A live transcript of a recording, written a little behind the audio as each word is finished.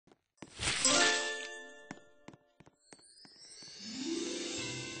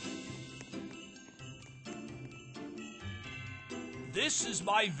This is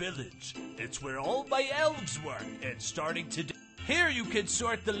my village. It's where all my elves work, and starting today, here you can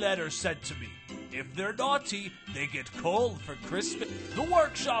sort the letters sent to me. If they're naughty, they get coal for Christmas. The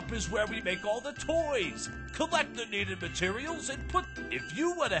workshop is where we make all the toys, collect the needed materials, and put... If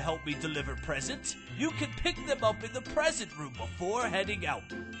you want to help me deliver presents, you can pick them up in the present room before heading out.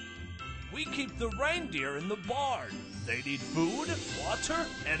 We keep the reindeer in the barn. They need food, water,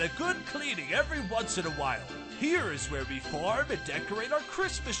 and a good cleaning every once in a while. Here is where we farm and decorate our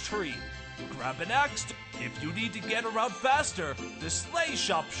Christmas tree. Grab an axe. If you need to get around faster, the sleigh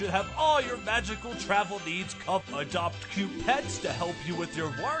shop should have all your magical travel needs covered. Adopt cute pets to help you with your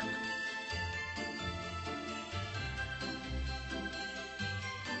work.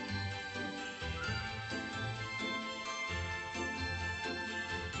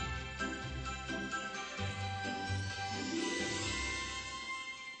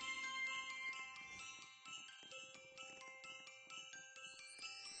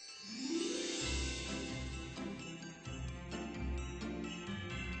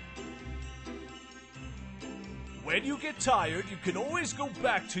 When you get tired, you can always go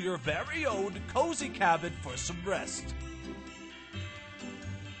back to your very own cozy cabin for some rest.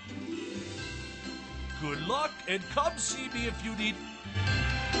 Good luck, and come see me if you need